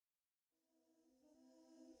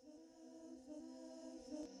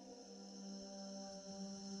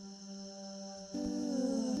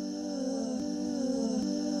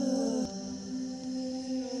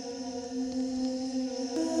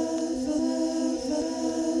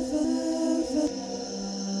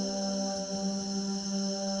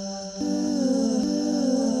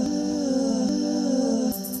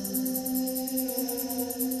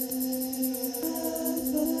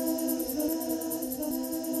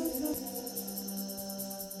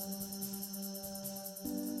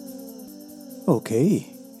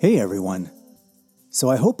Okay. Hey, everyone. So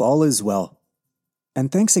I hope all is well.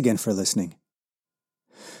 And thanks again for listening.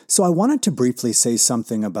 So I wanted to briefly say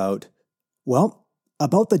something about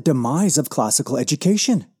the demise of classical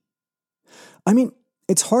education. I mean,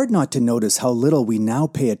 it's hard not to notice how little we now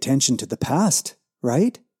pay attention to the past,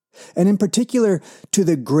 right? And in particular, to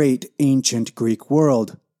the great ancient Greek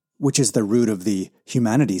world, which is the root of the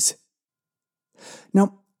humanities.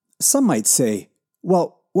 Now, some might say,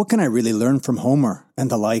 well, what can I really learn from Homer and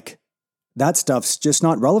the like? That stuff's just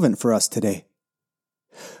not relevant for us today.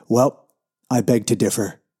 Well, I beg to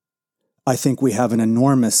differ. I think we have an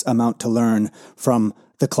enormous amount to learn from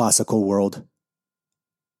the classical world.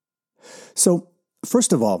 So,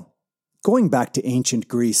 first of all, going back to ancient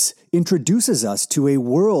Greece introduces us to a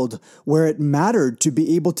world where it mattered to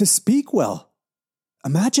be able to speak well.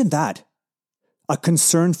 Imagine that. A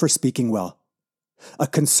concern for speaking well. A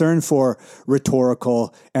concern for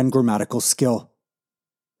rhetorical and grammatical skill.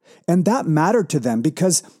 And that mattered to them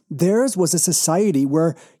because theirs was a society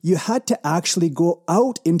where you had to actually go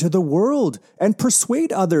out into the world and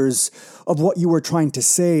persuade others of what you were trying to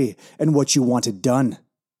say and what you wanted done,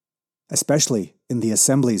 especially in the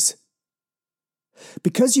assemblies.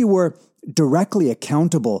 Because you were directly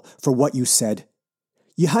accountable for what you said,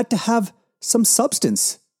 you had to have some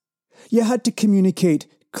substance. You had to communicate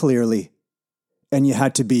clearly. And you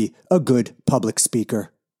had to be a good public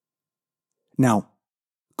speaker. Now,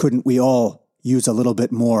 couldn't we all use a little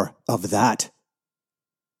bit more of that?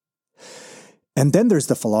 And then there's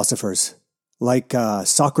the philosophers, like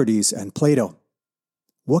Socrates and Plato.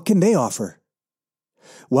 What can they offer?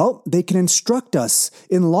 Well, they can instruct us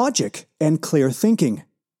in logic and clear thinking.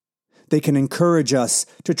 They can encourage us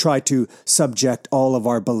to try to subject all of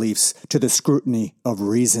our beliefs to the scrutiny of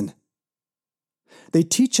reason. They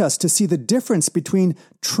teach us to see the difference between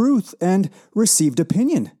truth and received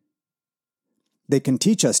opinion. They can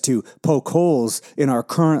teach us to poke holes in our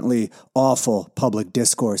currently awful public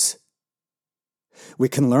discourse. We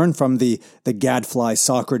can learn from the gadfly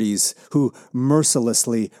Socrates, who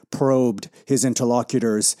mercilessly probed his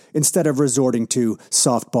interlocutors instead of resorting to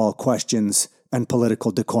softball questions and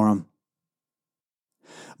political decorum.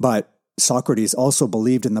 But Socrates also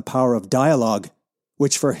believed in the power of dialogue,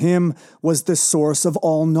 which for him was the source of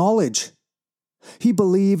all knowledge. He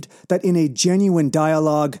believed that in a genuine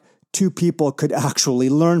dialogue, two people could actually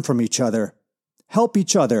learn from each other, help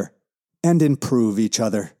each other, and improve each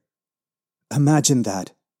other. Imagine that.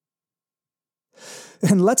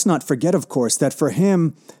 And let's not forget, of course, that for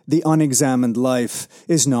him, the unexamined life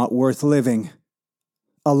is not worth living.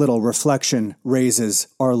 A little reflection raises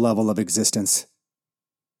our level of existence.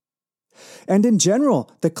 And in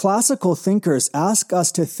general, the classical thinkers ask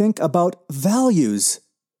us to think about values,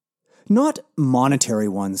 not monetary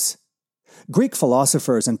ones. Greek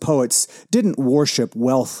philosophers and poets didn't worship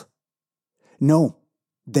wealth. No,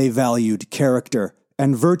 they valued character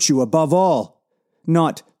and virtue above all,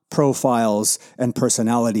 not profiles and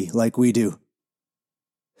personality like we do.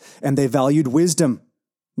 And they valued wisdom,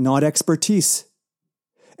 not expertise.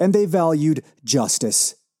 And they valued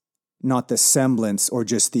justice, not the semblance or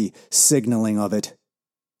just the signaling of it.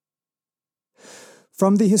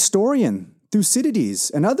 From the historian Thucydides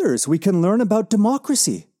and others, we can learn about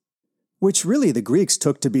democracy, which really the Greeks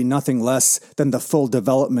took to be nothing less than the full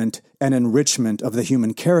development and enrichment of the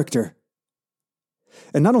human character.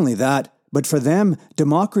 And not only that, but for them,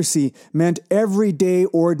 democracy meant everyday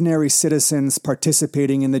ordinary citizens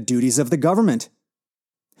participating in the duties of the government.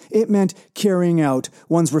 It meant carrying out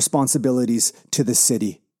one's responsibilities to the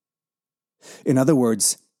city. In other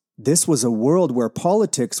words, this was a world where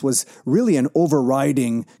politics was really an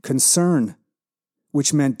overriding concern,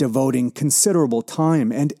 which meant devoting considerable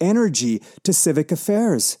time and energy to civic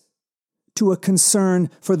affairs, to a concern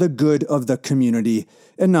for the good of the community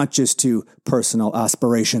and not just to personal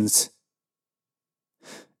aspirations.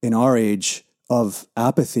 In our age of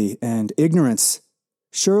apathy and ignorance,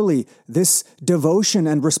 surely this devotion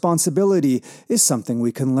and responsibility is something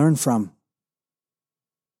we can learn from.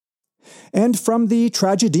 And from the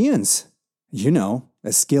tragedians,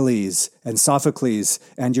 Aeschylus and Sophocles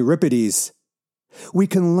and Euripides, we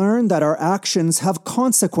can learn that our actions have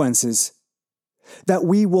consequences, that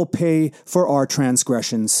we will pay for our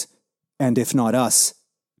transgressions, and if not us,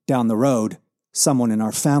 down the road, someone in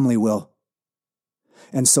our family will.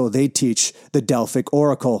 And so they teach the Delphic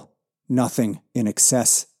oracle, nothing in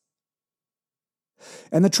excess.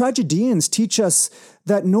 And the tragedians teach us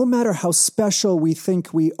that no matter how special we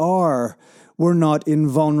think we are, we're not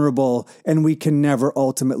invulnerable and we can never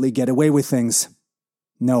ultimately get away with things.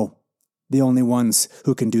 No, the only ones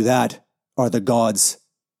who can do that are the gods.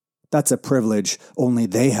 That's a privilege only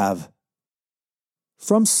they have.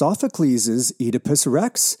 From Sophocles' Oedipus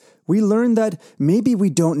Rex, we learn that maybe we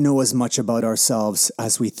don't know as much about ourselves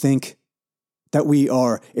as we think, that we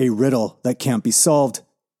are a riddle that can't be solved,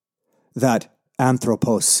 that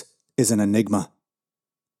anthropos is an enigma.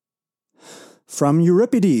 From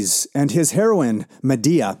Euripides and his heroine,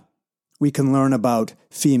 Medea, we can learn about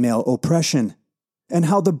female oppression and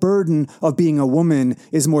how the burden of being a woman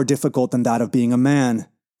is more difficult than that of being a man,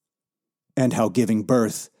 and how giving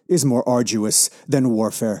birth is more arduous than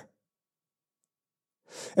warfare.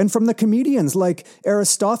 And from the comedians like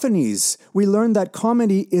Aristophanes, we learn that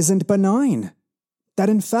comedy isn't benign, that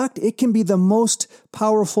in fact it can be the most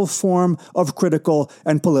powerful form of critical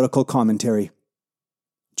and political commentary.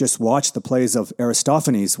 Just watch the plays of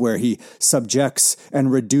Aristophanes, where he subjects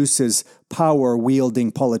and reduces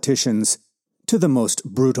power-wielding politicians to the most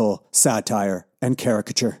brutal satire and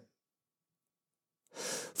caricature.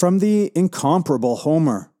 From the incomparable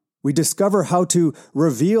Homer, we discover how to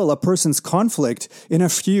reveal a person's conflict in a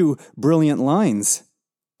few brilliant lines.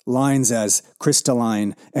 Lines as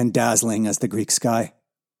crystalline and dazzling as the Greek sky.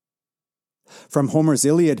 From Homer's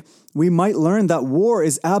Iliad, we might learn that war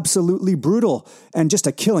is absolutely brutal and just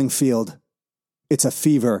a killing field. It's a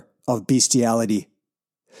fever of bestiality.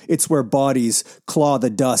 It's where bodies claw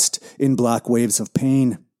the dust in black waves of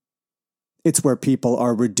pain. It's where people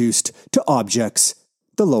are reduced to objects,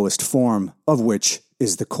 the lowest form of which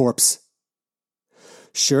is the corpse.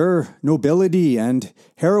 Sure, nobility and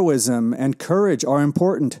heroism and courage are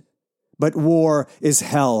important, but war is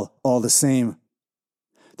hell all the same.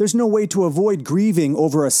 There's no way to avoid grieving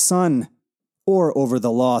over a son or over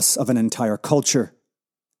the loss of an entire culture.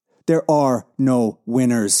 There are no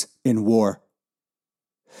winners in war.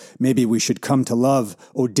 Maybe we should come to love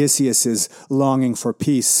Odysseus's longing for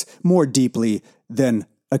peace more deeply than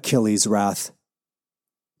Achilles' wrath.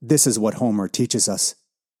 This is what Homer teaches us.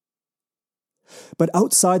 But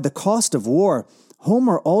outside the cost of war,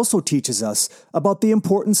 Homer also teaches us about the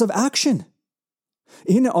importance of action.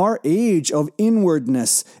 In our age of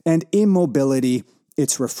inwardness and immobility,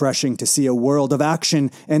 it's refreshing to see a world of action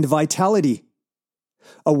and vitality.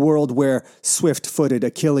 A world where swift-footed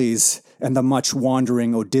Achilles and the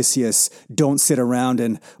much-wandering Odysseus don't sit around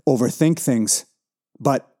and overthink things,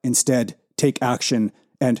 but instead take action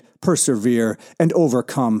and persevere and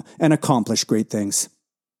overcome and accomplish great things.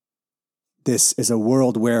 This is a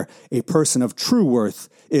world where a person of true worth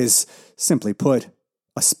is, simply put,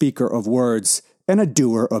 a speaker of words and a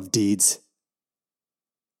doer of deeds.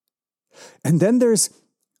 And then there's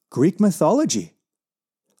Greek mythology.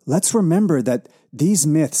 Let's remember that these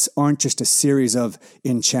myths aren't just a series of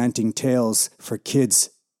enchanting tales for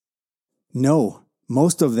kids. No,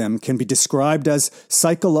 most of them can be described as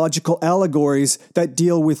psychological allegories that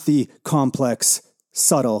deal with the complex,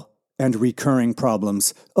 subtle, and recurring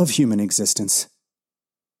problems of human existence.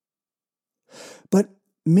 But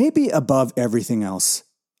maybe above everything else,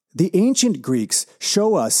 the ancient Greeks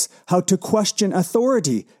show us how to question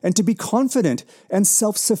authority and to be confident and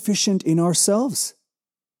self-sufficient in ourselves.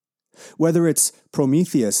 Whether it's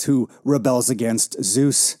Prometheus, who rebels against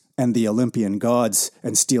Zeus and the Olympian gods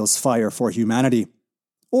and steals fire for humanity,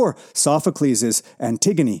 or Sophocles'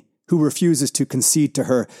 Antigone, who refuses to concede to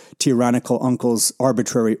her tyrannical uncle's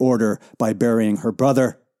arbitrary order by burying her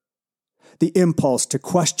brother. The impulse to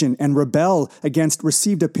question and rebel against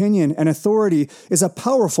received opinion and authority is a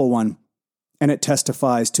powerful one, and it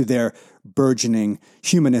testifies to their burgeoning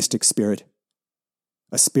humanistic spirit.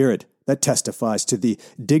 A spirit that testifies to the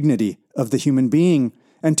dignity of the human being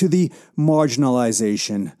and to the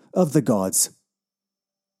marginalization of the gods.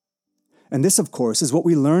 And this, of course, is what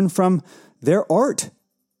we learn from their art.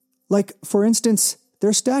 Like, for instance,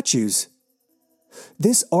 their statues.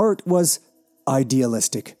 This art was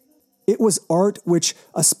idealistic. It was art which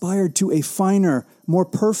aspired to a finer, more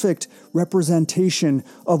perfect representation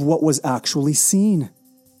of what was actually seen,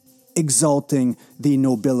 exalting the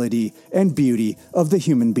nobility and beauty of the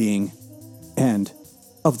human being and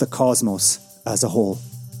of the cosmos as a whole.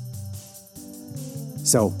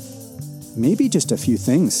 So, maybe just a few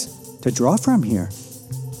things to draw from here,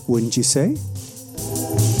 wouldn't you say?